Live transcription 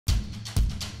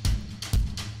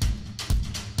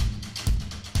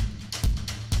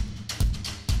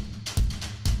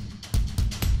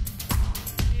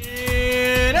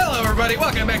everybody,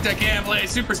 welcome back to Can Play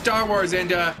Super Star Wars,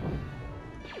 and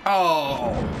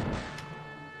oh,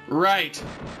 right,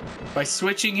 by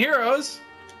switching heroes,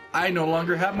 I no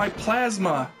longer have my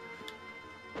plasma.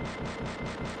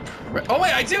 Oh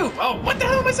wait, I do! Oh, what the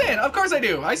hell am I saying? Of course I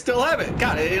do! I still have it!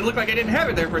 God, it looked like I didn't have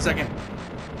it there for a second.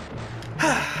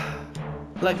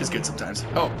 Life is good sometimes.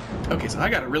 Oh, okay, so I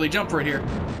gotta really jump for it here.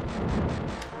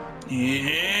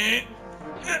 Yeah.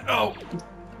 Oh.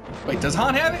 Wait, does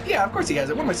Han have it? Yeah, of course he has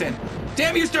it. What am I saying?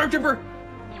 Damn you, Stormtrooper!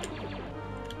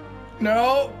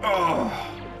 No! Oh.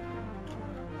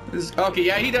 Okay,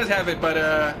 yeah, he does have it,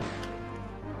 but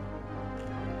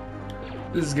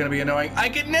this is gonna be annoying. I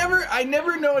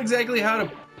never know exactly how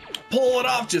to pull it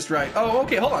off just right. Oh,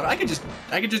 okay, hold on. I can just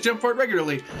jump for it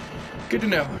regularly. Good to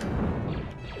know.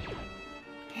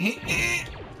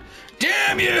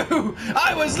 Damn you!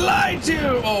 I was lied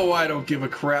to! Oh, I don't give a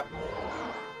crap.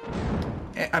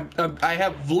 I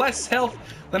have less health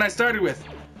than I started with.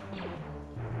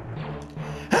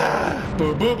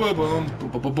 Boom, boom, boom, boom,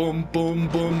 boom, boom, boom, boom,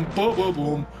 boom, boom,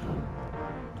 boom.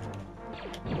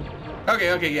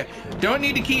 Okay, yeah. Don't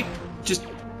need to keep just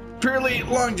purely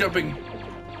long jumping.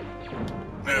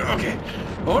 Okay.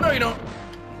 Oh no, you don't.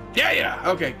 Yeah.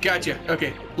 Okay, gotcha.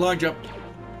 Okay, long jump.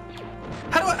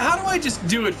 How do I just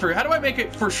do it for? How do I make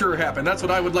it for sure happen? That's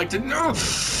what I would like to know.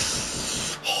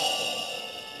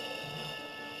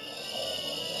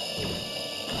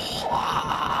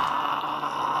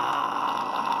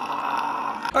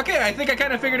 Okay, I think I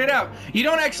kind of figured it out. You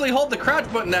don't actually hold the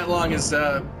crouch button that long is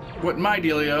what my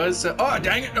dealio is. Oh,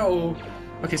 dang it. Oh.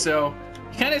 Okay, so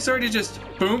you kind of sort of just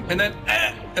boom, and then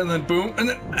boom, and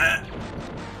then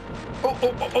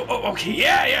Oh, okay.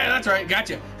 Yeah, that's right.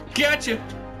 Gotcha. Got him.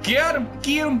 Get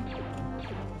him.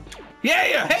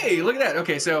 Yeah. Hey, look at that.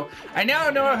 Okay, so I now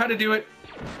know how to do it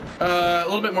a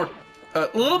little bit more, a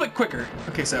little bit quicker.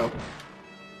 Okay, so.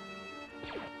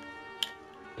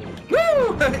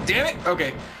 Woo! Damn it!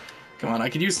 Okay. Come on, I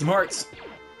could use some hearts.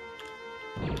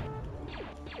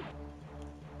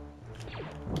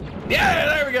 Yeah,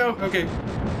 there we go! Okay.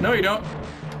 No, you don't.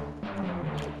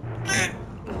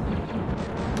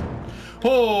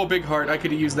 Oh, big heart. I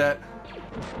could have used that.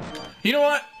 You know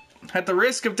what? At the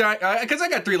risk of dying... because I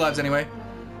got 3 lives anyway.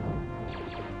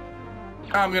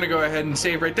 I'm gonna go ahead and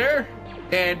save right there.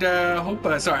 And, hope...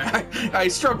 sorry, I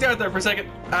stroked out there for a second.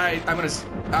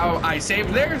 I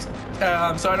saved there,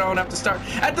 so I don't have to start.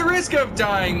 At the risk of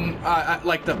dying, at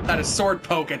a sword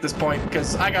poke at this point,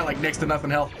 because I got, next to nothing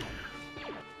health.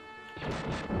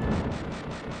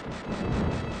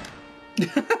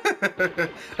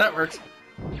 That works.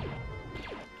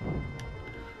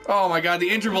 Oh my god, the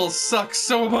intervals suck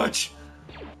so much.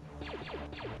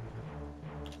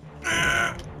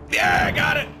 Yeah, I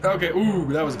got it. Okay, ooh,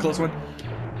 that was a close one.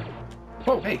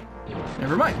 Oh, hey,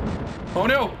 never mind. Oh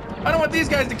no, I don't want these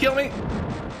guys to kill me.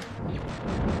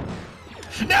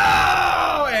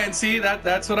 No! And see,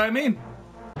 that's what I mean.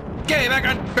 Okay, back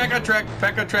on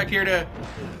track here to.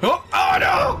 Oh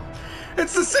no!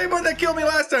 It's the same one that killed me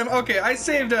last time. Okay, I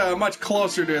saved much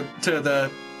closer to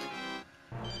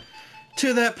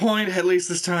that point, at least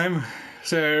this time.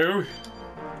 So.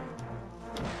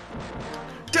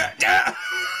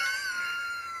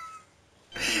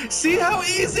 See how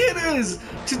easy it is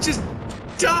to just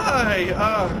die.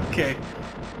 Okay.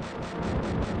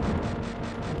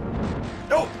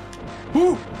 Oh,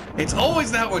 whoo! It's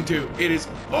always that one too. It is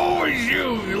always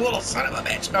you little son of a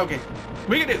bitch. Okay,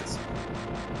 we can do this.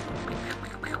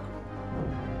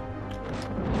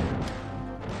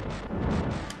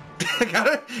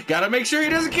 gotta make sure he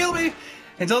doesn't kill me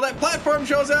until that platform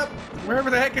shows up, wherever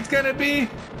the heck it's gonna be.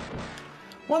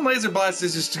 One laser blast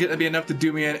is just gonna be enough to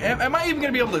do me in. Am I even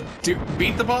gonna be able to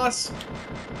beat the boss?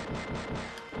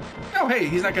 Oh, hey,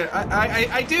 he's not gonna.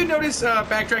 I do notice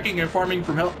backtracking and farming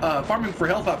for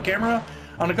health off camera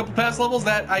on a couple past levels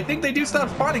that I think they do stop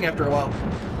spawning after a while.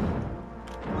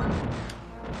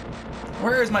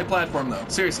 Where is my platform though?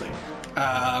 Seriously,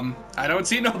 I don't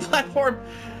see no platform.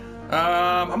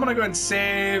 I'm gonna go ahead and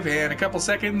save in a couple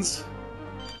seconds.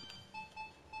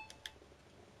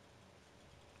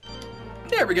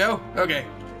 There we go. Okay.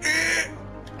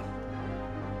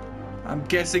 I'm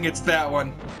guessing it's that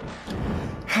one.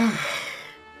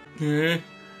 Okay,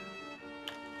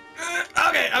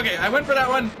 I went for that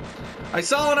one. I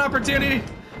saw an opportunity,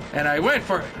 and I went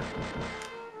for it.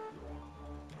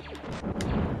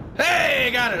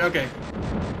 Hey, got it. Okay.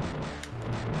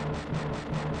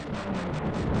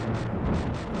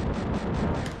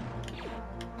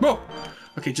 Whoa.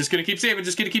 Okay, just gonna keep saving,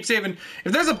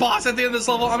 If there's a boss at the end of this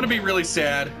level, I'm gonna be really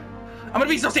sad. I'm gonna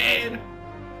be so sad.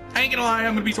 I ain't gonna lie,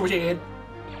 I'm gonna be so sad.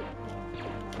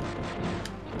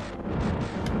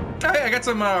 Oh, yeah, I got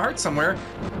some hearts somewhere.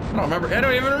 I don't remember. I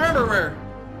don't even remember where.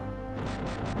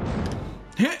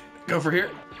 Go for here.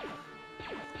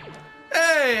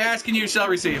 Hey, asking you shall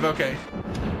receive. Okay.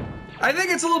 I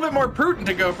think it's a little bit more prudent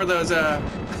to go for those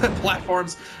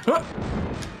platforms.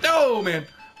 Oh, man.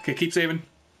 Okay, keep saving.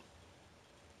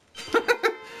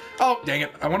 Oh, dang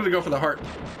it. I wanted to go for the heart.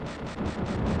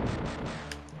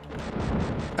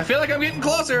 I feel like I'm getting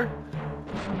closer.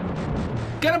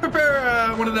 Gotta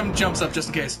prepare one of them jumps up just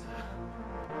in case.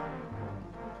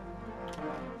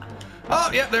 Oh,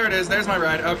 yeah, there it is. There's my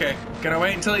ride. Okay. Gonna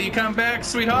wait until you come back,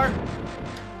 sweetheart.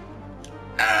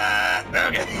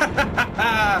 Okay.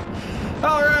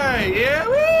 All right. Yeah.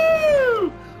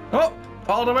 Woo! Oh,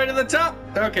 all the way to the top.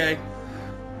 Okay.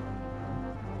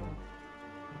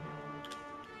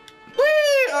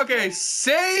 Whee! Okay,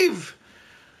 save!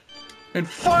 And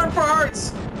farm for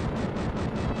hearts!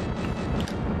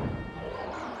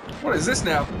 What is this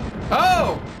now?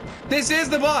 Oh! This is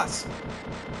the boss!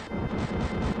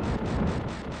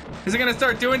 Is it gonna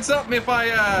start doing something if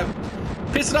I,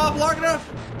 piss it off long enough?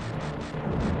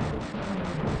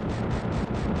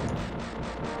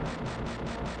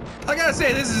 I gotta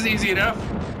say, this is easy enough.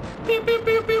 Pew, pew,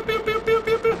 pew, pew, pew, pew, pew,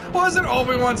 pew, pew. Wasn't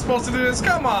Obi-Wan supposed to do this?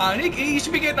 Come on, he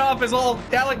should be getting off his old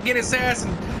Alec Guinness ass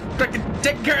and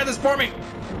taking care of this for me.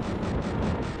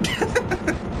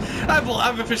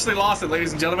 I've officially lost it,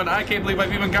 ladies and gentlemen. I can't believe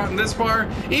I've even gotten this far,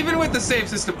 even with the save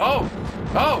system. Oh,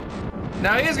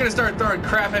 now he is gonna start throwing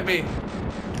crap at me.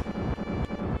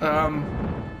 A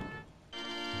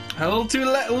little too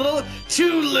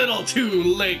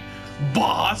late,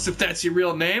 boss, if that's your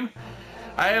real name.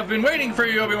 I have been waiting for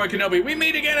you, Obi-Wan Kenobi. We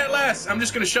meet again at last. I'm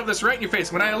just gonna shove this right in your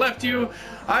face. When I left you,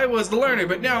 I was the learner,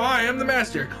 but now I am the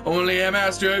master. Only a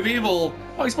master of evil.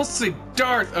 Oh, he's supposed to say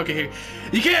Darth. Okay, here.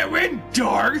 You can't win,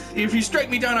 Darth. If you strike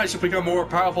me down, I shall become more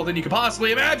powerful than you could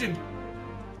possibly imagine.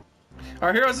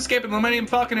 Our heroes escape in the Millennium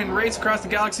Falcon and race across the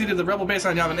galaxy to the rebel base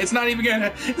on Yavin. It's not even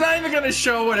gonna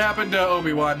show what happened to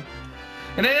Obi-Wan.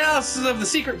 An analysis of the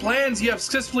secret plans you have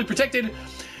successfully protected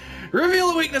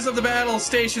reveal the weakness of the battle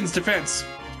station's defense.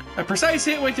 A precise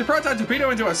hit with your proton torpedo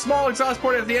into a small exhaust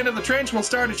port at the end of the trench will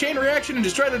start a chain reaction and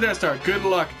destroy the Death Star. Good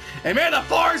luck, and may the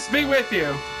Force be with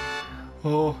you.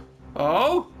 Oh,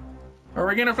 are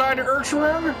we gonna fly to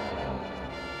Urshroom?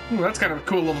 Ooh, that's kind of a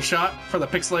cool little shot for the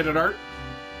pixelated art.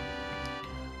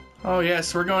 Oh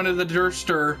yes, we're going to the Death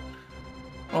Star.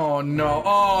 Oh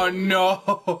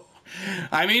no.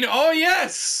 I mean, oh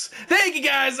yes! Thank you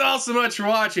guys all so much for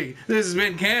watching. This has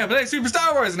been Cam, Play Super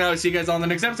Star Wars, and I'll see you guys on the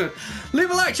next episode. Leave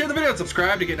a like, share the video, and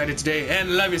subscribe to get united today,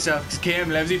 and love yourself, because Cam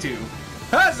loves you too.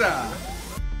 Huzzah!